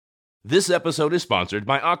This episode is sponsored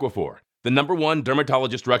by Aquaphor, the #1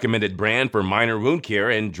 dermatologist-recommended brand for minor wound care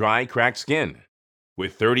and dry, cracked skin.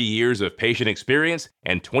 With 30 years of patient experience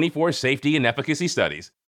and 24 safety and efficacy studies,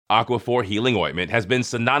 Aquaphor Healing Ointment has been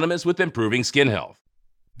synonymous with improving skin health.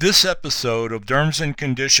 This episode of Derms and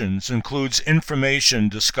Conditions includes information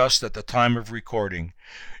discussed at the time of recording.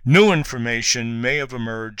 New information may have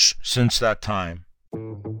emerged since that time.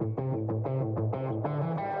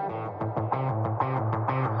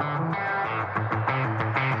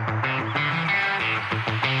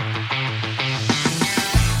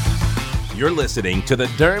 You're listening to the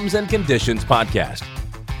Derms and Conditions podcast.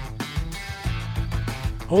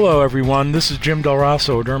 Hello, everyone. This is Jim Del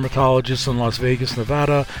Rosso, a dermatologist in Las Vegas,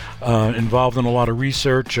 Nevada, involved in a lot of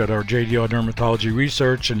research at our JDR Dermatology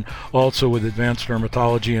Research and also with advanced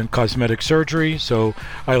dermatology and cosmetic surgery. So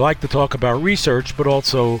I like to talk about research, but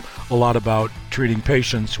also a lot about treating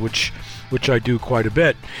patients, which I do quite a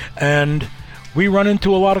bit. And we run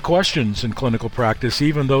into a lot of questions in clinical practice,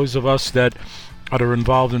 even those of us that are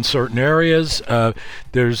involved in certain areas.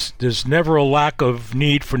 There's never a lack of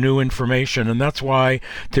need for new information, and that's why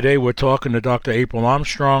today we're talking to Dr. April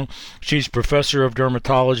Armstrong. She's professor of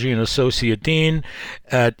dermatology and associate dean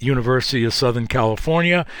at University of Southern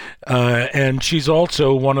California, and she's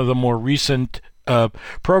also one of the more recent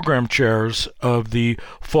program chairs of the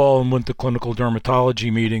fall and winter clinical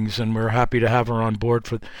dermatology meetings, and we're happy to have her on board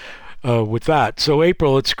with that. So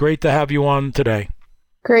April, it's great to have you on today.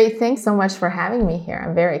 Great. Thanks so much for having me here.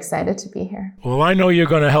 I'm very excited to be here. Well, I know you're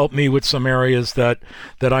going to help me with some areas that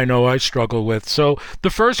I know I struggle with. So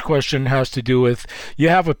the first question has to do with, you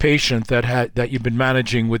have a patient that you've been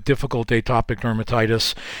managing with difficult atopic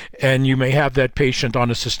dermatitis, and you may have that patient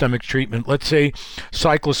on a systemic treatment, let's say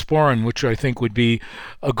cyclosporin, which I think would be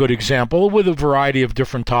a good example, with a variety of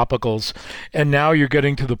different topicals. And now you're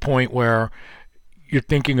getting to the point where you're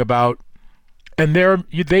thinking about, and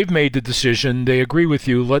they've made the decision, they agree with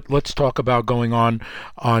you, let's talk about going on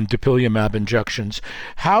dupilumab injections.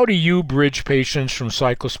 How do you bridge patients from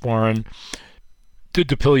cyclosporin to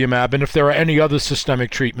dupilumab? And if there are any other systemic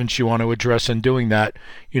treatments you want to address in doing that,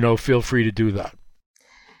 feel free to do that.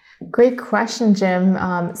 Great question, Jim.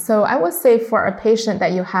 So I would say for a patient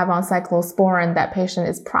that you have on cyclosporin, that patient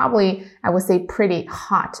is probably, I would say, pretty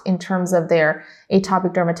hot in terms of their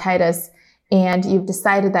atopic dermatitis, and you've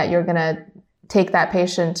decided that you're going to take that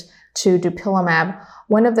patient to dupilumab.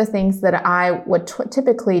 One of the things that I would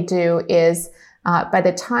typically do is by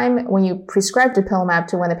the time when you prescribe dupilumab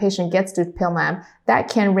to when the patient gets dupilumab, that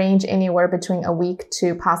can range anywhere between a week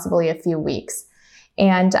to possibly a few weeks.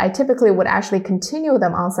 And I typically would actually continue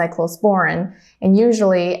them on cyclosporin, and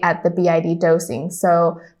usually at the BID dosing.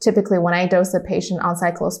 So typically when I dose a patient on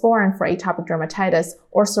cyclosporin for atopic dermatitis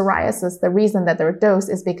or psoriasis, the reason that they're dosed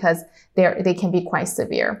is because they can be quite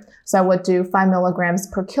severe. So I would do 5 milligrams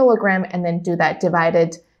per kilogram and then do that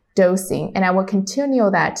divided dosing. And I would continue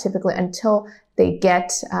that typically until they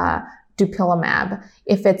get dupilumab,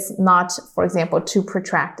 if it's not, for example, too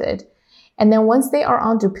protracted. And then once they are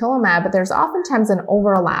on dupilumab, there's oftentimes an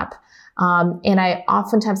overlap. And I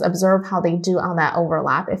oftentimes observe how they do on that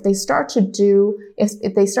overlap. If they start to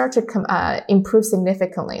improve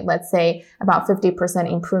significantly, let's say about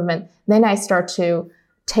 50% improvement, then I start to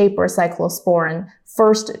taper cyclosporin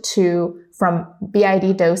first from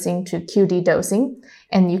BID dosing to QD dosing.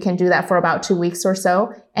 And you can do that for about 2 weeks or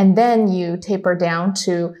so. And then you taper down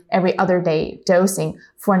to every other day dosing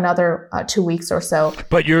for another 2 weeks or so.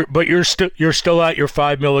 But you're still at your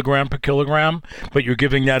 5 milligram per kilogram, but you're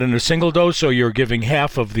giving that in a single dose, or you're giving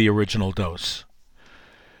half of the original dose?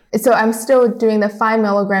 So I'm still doing the 5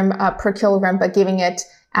 milligram per kilogram, but giving it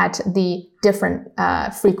at the different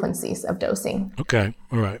frequencies of dosing. Okay.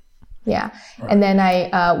 All right. Yeah. All right. And then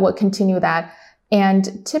I would continue that.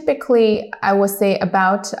 And typically, I would say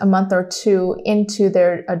about a month or two into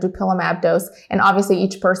their dupilumab dose, and obviously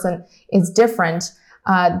each person is different,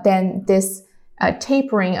 then this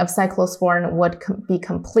tapering of cyclosporin would be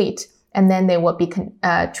complete. And then they would be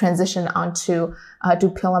transition onto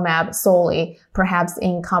dupilumab solely, perhaps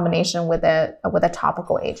in combination with a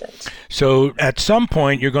topical agent. So at some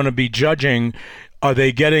point, you're going to be judging, are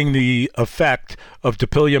they getting the effect of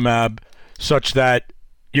dupilumab such that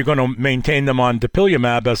you're going to maintain them on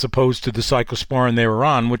dupilumab as opposed to the cyclosporin they were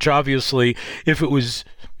on, which obviously,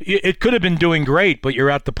 it could have been doing great, but you're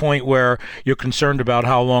at the point where you're concerned about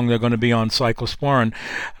how long they're going to be on cyclosporin.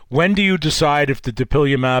 When do you decide if the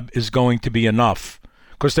dupilumab is going to be enough?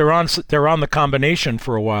 Because they're on the combination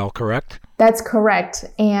for a while, correct? That's correct.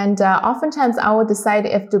 And oftentimes I will decide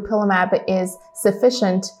if dupilumab is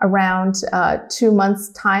sufficient around 2 months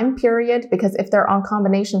time period, because if they're on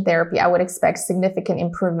combination therapy, I would expect significant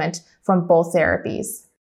improvement from both therapies.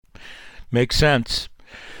 Makes sense.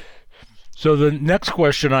 So the next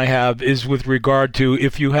question I have is with regard to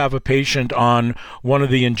if you have a patient on one of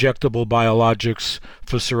the injectable biologics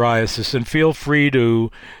for psoriasis, and feel free to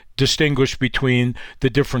distinguish between the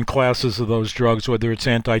different classes of those drugs, whether it's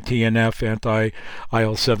anti-TNF,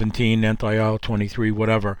 anti-IL-17, anti-IL-23,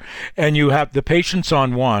 whatever. And you have the patients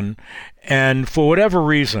on one, and for whatever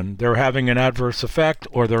reason, they're having an adverse effect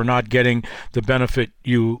or they're not getting the benefit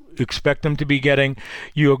you expect them to be getting,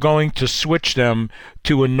 you're going to switch them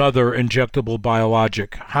to another injectable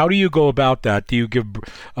biologic. How do you go about that? Do you give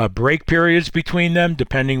break periods between them,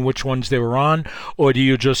 depending which ones they were on, or do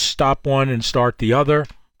you just stop one and start the other?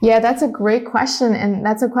 Yeah, that's a great question. And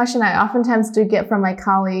that's a question I oftentimes do get from my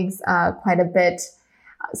colleagues quite a bit.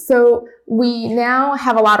 So we now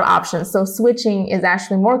have a lot of options. So switching is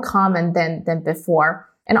actually more common than before.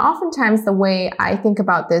 And oftentimes the way I think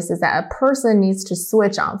about this is that a person needs to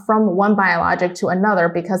switch on from one biologic to another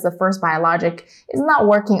because the first biologic is not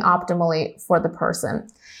working optimally for the person.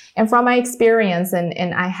 And from my experience,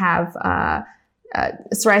 and I have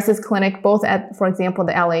psoriasis clinic, both at, for example,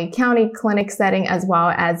 the LA County clinic setting, as well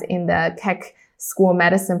as in the Keck School of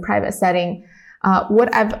Medicine private setting.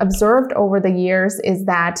 What I've observed over the years is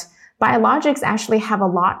that biologics actually have a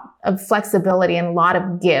lot of flexibility and a lot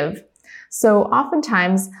of give. So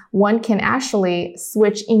oftentimes one can actually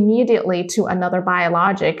switch immediately to another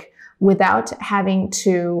biologic without having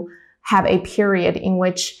to have a period in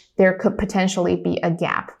which there could potentially be a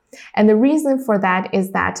gap. And the reason for that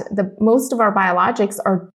is that most of our biologics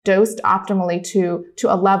are dosed optimally to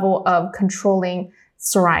a level of controlling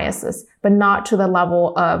psoriasis, but not to the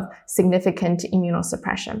level of significant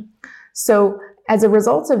immunosuppression. So as a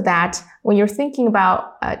result of that, when you're thinking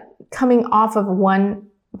about coming off of one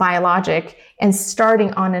biologic and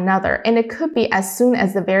starting on another, and it could be as soon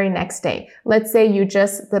as the very next day. Let's say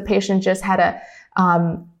the patient just had a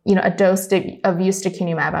dose of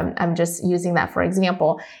ustekinumab. I'm just using that for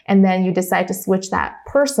example. And then you decide to switch that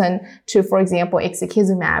person to, for example,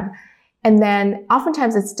 ixekizumab. And then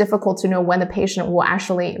oftentimes it's difficult to know when the patient will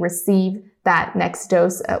actually receive that next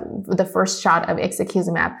dose, the first shot of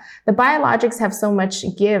ixekizumab. The biologics have so much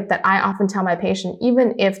give that I often tell my patient,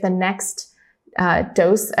 even if the next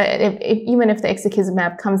dose, even if the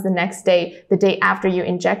ixekizumab comes the next day, the day after you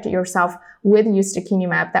inject yourself with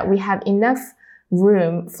ustekinumab, that we have enough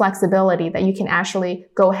room, flexibility that you can actually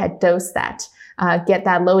go ahead, dose that, get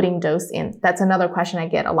that loading dose in. That's another question I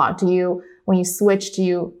get a lot. When you switch, do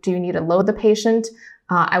you need to load the patient?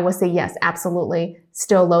 I would say yes, absolutely.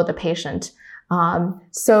 Still load the patient.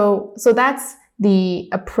 So that's the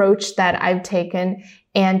approach that I've taken.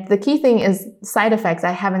 And the key thing is side effects.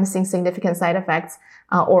 I haven't seen significant side effects,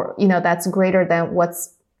 that's greater than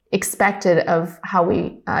what's expected of how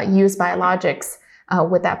we use biologics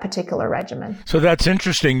with that particular regimen. So that's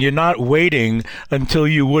interesting. You're not waiting until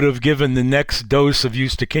you would have given the next dose of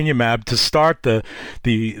ustekinumab to start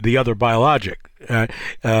the other biologic.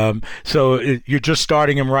 So you're just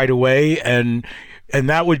starting them right away, and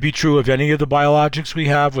that would be true of any of the biologics we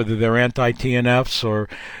have, whether they're anti-TNFs or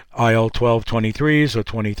IL-12 23s or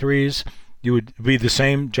 23s. You would be the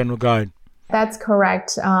same general guide. That's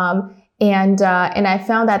correct. And I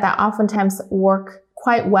found that oftentimes work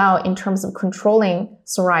quite well in terms of controlling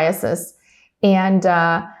psoriasis, and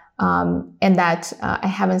that I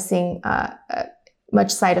haven't seen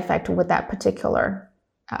much side effect with that particular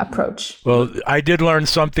approach. Well, I did learn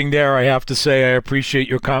something there. I have to say, I appreciate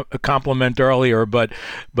your compliment earlier, but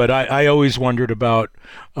I always wondered about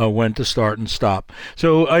when to start and stop.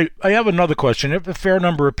 So I have another question. I have a fair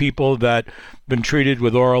number of people that been treated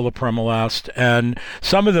with oral apremilast, and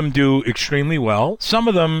some of them do extremely well. Some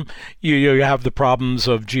of them, you have the problems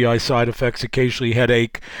of GI side effects, occasionally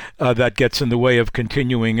headache, that gets in the way of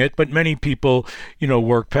continuing it, but many people,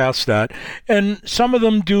 work past that. And some of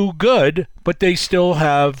them do good, but they still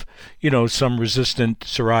have, some resistant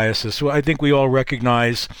psoriasis. So I think we all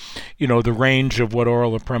recognize, the range of what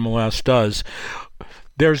oral apremilast does.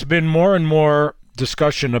 There's been more and more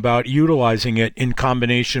discussion about utilizing it in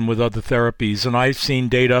combination with other therapies, and I've seen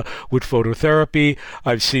data with phototherapy.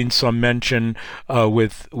 I've seen some mention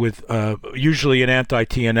with usually an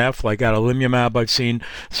anti-TNF like adalimumab. I've seen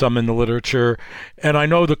some in the literature, and I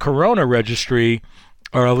know the Corona registry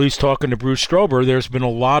or at least talking to Bruce Strober, there's been a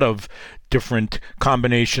lot of different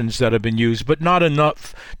combinations that have been used, but not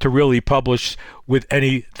enough to really publish with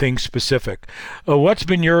anything specific. What's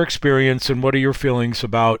been your experience, and what are your feelings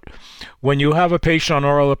about when you have a patient on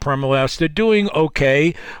oral apremilast? They're doing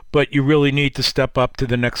okay, but you really need to step up to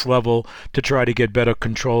the next level to try to get better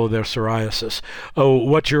control of their psoriasis.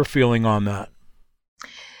 What's your feeling on that?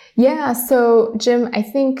 Yeah, so Jim, I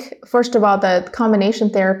think, first of all, the combination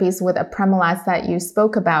therapies with apremilast that you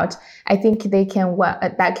spoke about, I think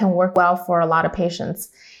that can work well for a lot of patients.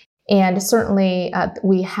 And certainly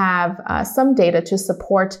we have some data to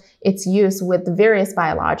support its use with various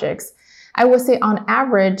biologics. I would say on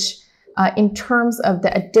average, in terms of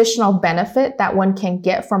the additional benefit that one can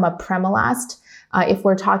get from apremilast, if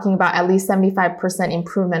we're talking about at least 75%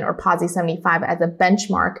 improvement or PASI 75 as a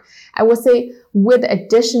benchmark, I would say with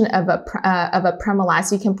addition of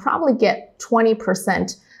apremilast, you can probably get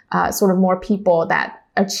 20% sort of more people that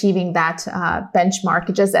achieving that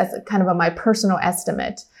benchmark, just as kind of my personal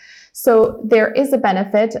estimate. So there is a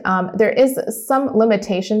benefit. There is some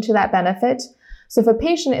limitation to that benefit. So if a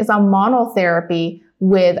patient is on monotherapy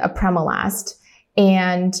with apremilast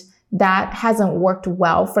and that hasn't worked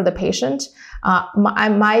well for the patient,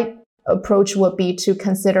 my approach would be to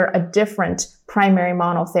consider a different primary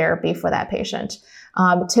monotherapy for that patient,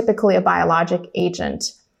 typically a biologic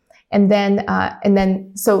agent. And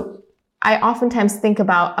then, so I oftentimes think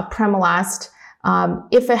about apremilast.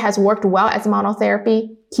 If it has worked well as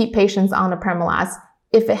monotherapy, keep patients on apremilast.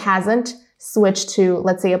 If it hasn't, switch to,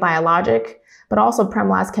 let's say, a biologic. But also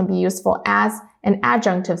apremilast can be useful as an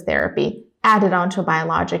adjunctive therapy, added onto a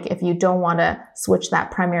biologic if you don't want to switch that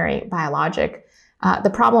primary biologic. The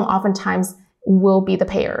problem oftentimes will be the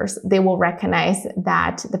payers. They will recognize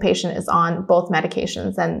that the patient is on both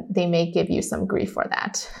medications and they may give you some grief for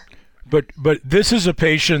that. But this is a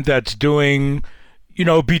patient that's doing,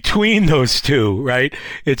 between those two, right?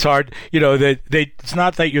 It's hard, it's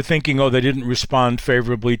not that you're thinking, they didn't respond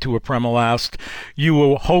favorably to apremilast. You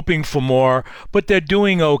were hoping for more, but they're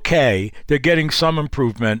doing okay. They're getting some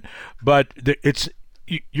improvement, but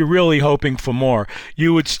you're really hoping for more.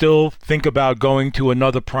 You would still think about going to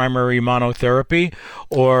another primary monotherapy,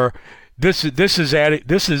 or this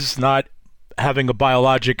is not having a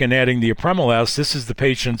biologic and adding the apremilast. This is the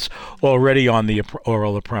patient's already on the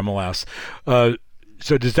oral apremilast.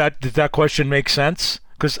 So does that question make sense?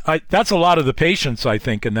 Because that's a lot of the patients, I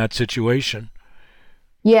think, in that situation.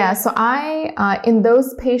 Yeah, so in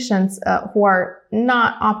those patients who are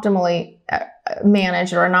not optimally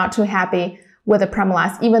managed or not too happy with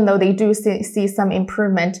apremilast, even though they do see some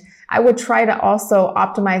improvement, I would try to also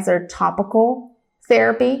optimize their topical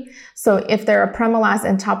therapy. So if their apremilast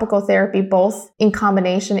and topical therapy both in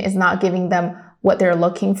combination is not giving them what they're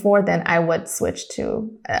looking for, then I would switch to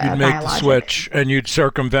you'd make biologic. The switch, and you'd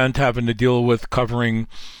circumvent having to deal with covering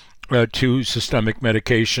two systemic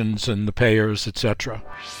medications and the payers, etc.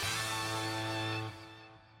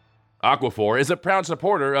 Aquaphor is a proud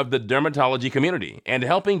supporter of the dermatology community and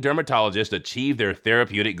helping dermatologists achieve their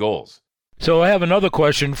therapeutic goals. So I have another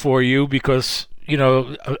question for you, because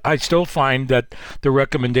I still find that the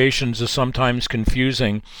recommendations are sometimes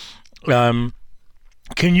confusing. Can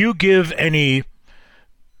you give any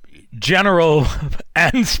general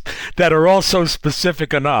and that are also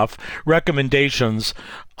specific enough recommendations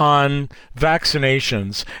on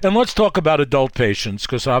vaccinations? And let's talk about adult patients,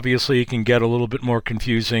 because obviously it can get a little bit more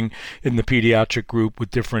confusing in the pediatric group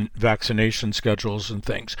with different vaccination schedules and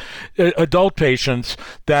things. Adult patients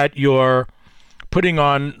that you're putting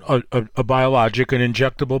on a biologic, an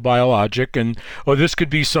injectable biologic, or this could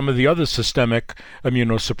be some of the other systemic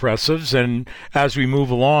immunosuppressives, and as we move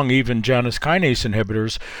along, even Janus kinase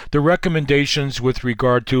inhibitors, the recommendations with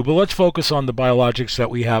regard to, but let's focus on the biologics that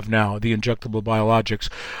we have now, the injectable biologics,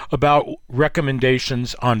 about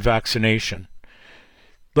recommendations on vaccination.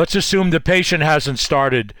 Let's assume the patient hasn't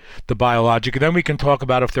started the biologic, and then we can talk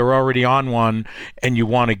about if they're already on one and you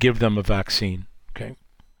want to give them a vaccine. Okay.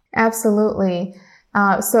 Absolutely.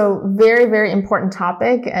 So very, very important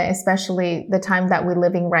topic, especially the time that we're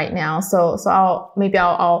living right now. So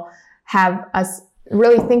I'll have us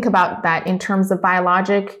really think about that in terms of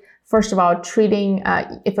biologic. First of all, treating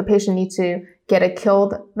if a patient needs to get a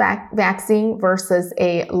killed vaccine versus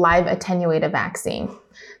a live attenuated vaccine.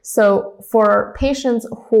 So for patients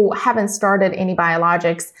who haven't started any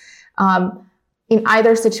biologics, in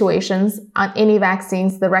either situations, on any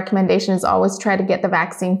vaccines, the recommendation is always try to get the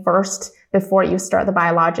vaccine first before you start the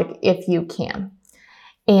biologic if you can.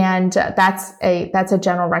 And that's a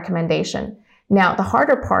general recommendation. Now, the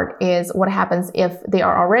harder part is what happens if they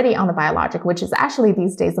are already on the biologic, which is actually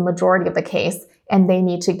these days the majority of the case, and they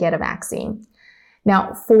need to get a vaccine.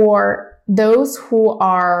 Now, for those who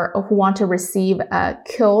want to receive a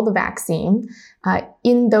killed vaccine,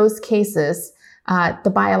 in those cases,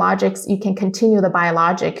 the biologics, you can continue the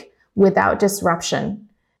biologic without disruption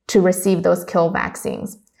to receive those kill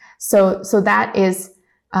vaccines. So that is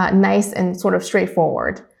nice and sort of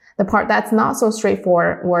straightforward. The part that's not so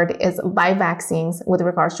straightforward is live vaccines with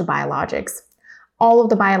regards to biologics. All of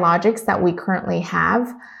the biologics that we currently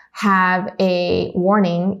have a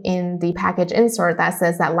warning in the package insert that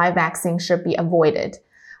says that live vaccines should be avoided.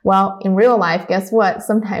 Well, in real life, guess what?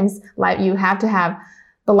 Sometimes you have to have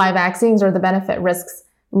the live vaccines, or the benefit risks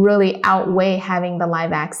really outweigh having the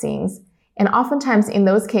live vaccines. And oftentimes in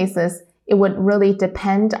those cases, it would really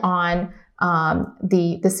depend on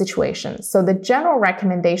the situation. So the general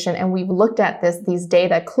recommendation, and we've looked at these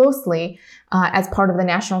data closely as part of the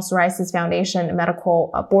National Psoriasis Foundation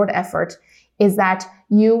medical board effort, is that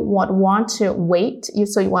you would want to wait.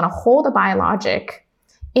 So you want to hold a biologic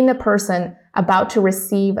in a person about to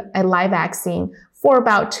receive a live vaccine for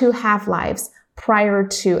about 2 half-lives prior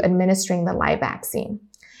to administering the live vaccine.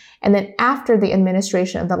 And then after the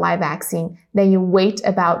administration of the live vaccine, then you wait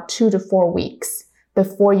about 2 to 4 weeks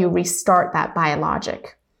before you restart that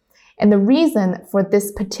biologic. And the reason for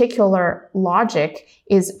this particular logic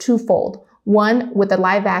is twofold. One, with the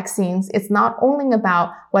live vaccines, it's not only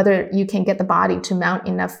about whether you can get the body to mount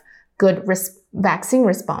enough good vaccine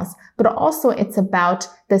response, but also it's about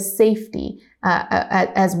the safety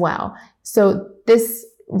as well. So this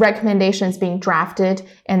recommendation is being drafted,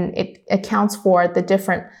 and it accounts for the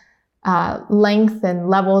different length and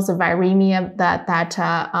levels of viremia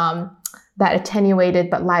that attenuated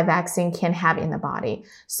but live vaccine can have in the body.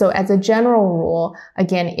 So as a general rule,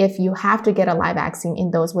 again, if you have to get a live vaccine in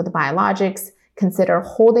those with biologics, consider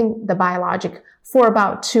holding the biologic for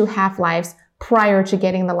about 2 half-lives prior to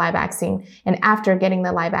getting the live vaccine. And after getting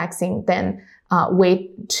the live vaccine, then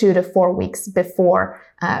wait 2 to 4 weeks before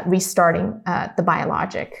restarting the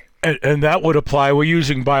biologic. And that would apply. We're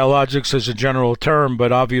using biologics as a general term,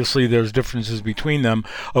 but obviously there's differences between them.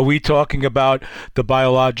 Are we talking about the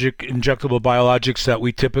injectable biologics that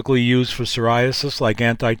we typically use for psoriasis, like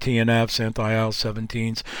anti-TNFs,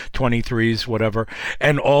 anti-IL-17s, 23s, whatever,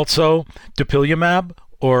 and also dupilumab?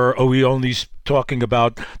 Or are we only talking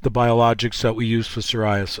about the biologics that we use for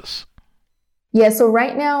psoriasis? Yeah, so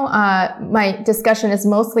right now, my discussion is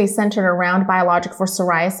mostly centered around biologic for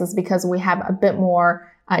psoriasis because we have a bit more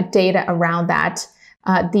data around that.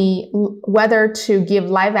 Whether to give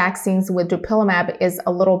live vaccines with dupilumab is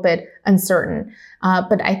a little bit uncertain.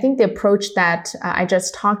 But I think the approach that I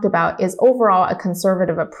just talked about is overall a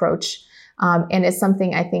conservative approach. And it's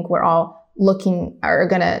something I think we're all are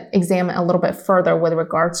going to examine a little bit further with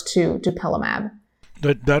regards to dupilumab.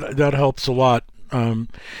 That helps a lot.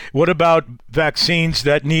 What about vaccines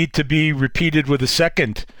that need to be repeated with a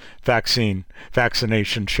second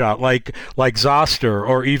vaccination shot, like zoster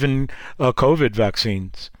or even COVID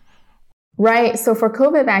vaccines? Right. So for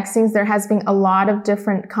COVID vaccines, there has been a lot of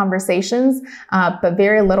different conversations, but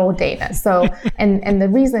very little data. So, and the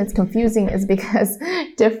reason it's confusing is because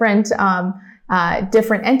different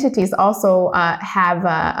entities also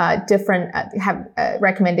have different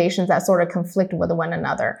recommendations that sort of conflict with one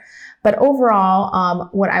another. But overall,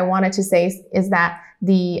 what I wanted to say is that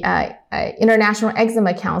the International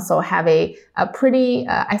Eczema Council have a pretty,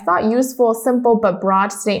 I thought, useful, simple, but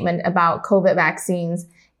broad statement about COVID vaccines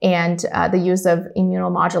and the use of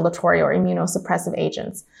immunomodulatory or immunosuppressive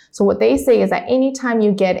agents. So what they say is that anytime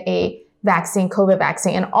you get a vaccine, COVID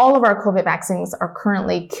vaccine, and all of our COVID vaccines are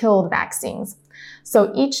currently killed vaccines.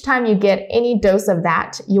 So each time you get any dose of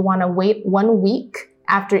that, you want to wait 1 week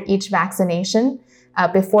after each vaccination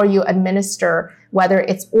before you administer, whether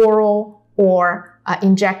it's oral or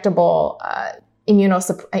injectable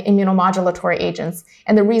immunomodulatory agents.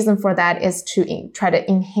 And the reason for that is to try to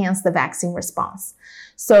enhance the vaccine response.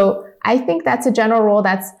 So I think that's a general rule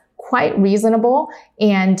that's quite reasonable.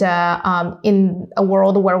 And in a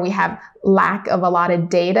world where we have lack of a lot of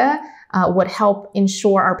data, would help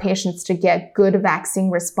ensure our patients to get good vaccine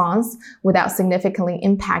response without significantly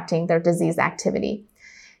impacting their disease activity.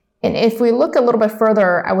 And if we look a little bit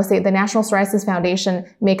further, I would say the National Psoriasis Foundation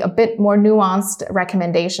make a bit more nuanced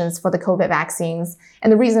recommendations for the COVID vaccines.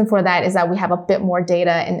 And the reason for that is that we have a bit more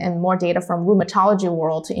data and more data from rheumatology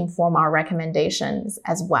world to inform our recommendations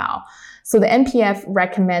as well. So the NPF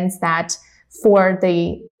recommends that for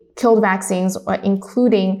the killed vaccines,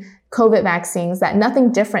 including COVID vaccines, that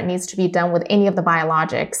nothing different needs to be done with any of the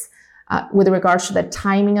biologics with regards to the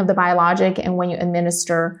timing of the biologic and when you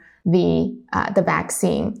administer the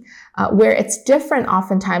vaccine. Where it's different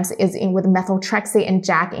oftentimes is with methotrexate and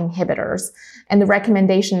JAK inhibitors. And the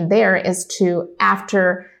recommendation there is to,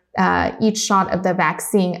 after each shot of the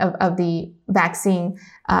vaccine,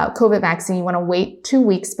 COVID vaccine, you want to wait 2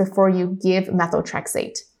 weeks before you give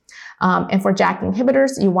methotrexate. And for JAK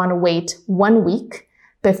inhibitors, you want to wait 1 week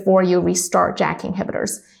before you restart JAK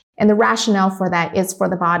inhibitors. And the rationale for that is for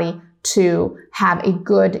the body to have a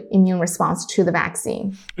good immune response to the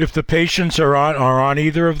vaccine. If the patients are on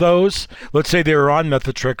either of those, let's say they were on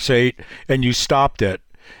methotrexate and you stopped it,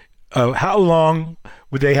 how long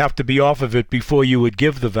would they have to be off of it before you would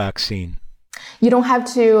give the vaccine? You don't have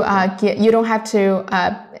to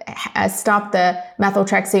stop the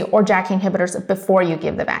methotrexate or JAK inhibitors before you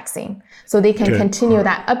give the vaccine. So they can continue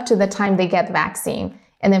that up to the time they get the vaccine.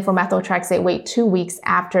 And then for methotrexate, wait 2 weeks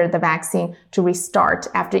after the vaccine to restart,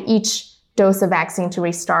 after each dose of vaccine to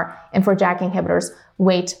restart. And for JAK inhibitors,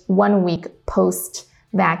 wait 1 week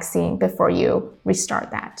post-vaccine before you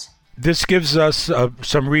restart that. This gives us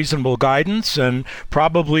some reasonable guidance, and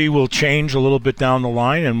probably will change a little bit down the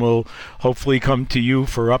line, and we'll hopefully come to you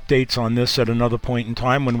for updates on this at another point in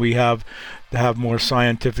time when we have more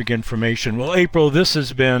scientific information. Well, April, this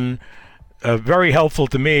has been very helpful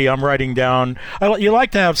to me. I'm writing down, you like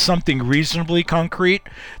to have something reasonably concrete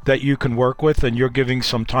that you can work with, and you're giving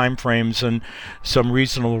some time frames and some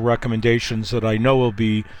reasonable recommendations that I know will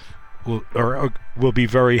be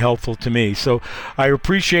very helpful to me. So I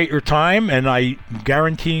appreciate your time, and I'm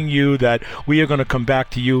guaranteeing you that we are going to come back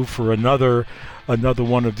to you for another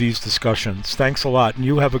one of these discussions. Thanks a lot, and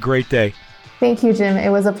you have a great day. Thank you, Jim. It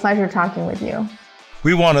was a pleasure talking with you.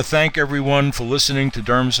 We want to thank everyone for listening to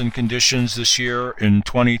Derms and Conditions this year in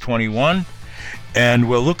 2021, and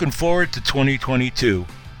we're looking forward to 2022.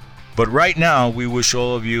 But right now, we wish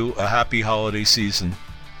all of you a happy holiday season.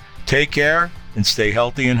 Take care and stay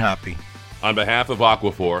healthy and happy. On behalf of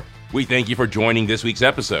Aquaphor, we thank you for joining this week's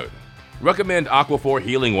episode. Recommend Aquaphor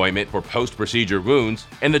Healing Ointment for post-procedure wounds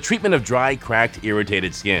and the treatment of dry, cracked,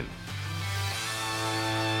 irritated skin.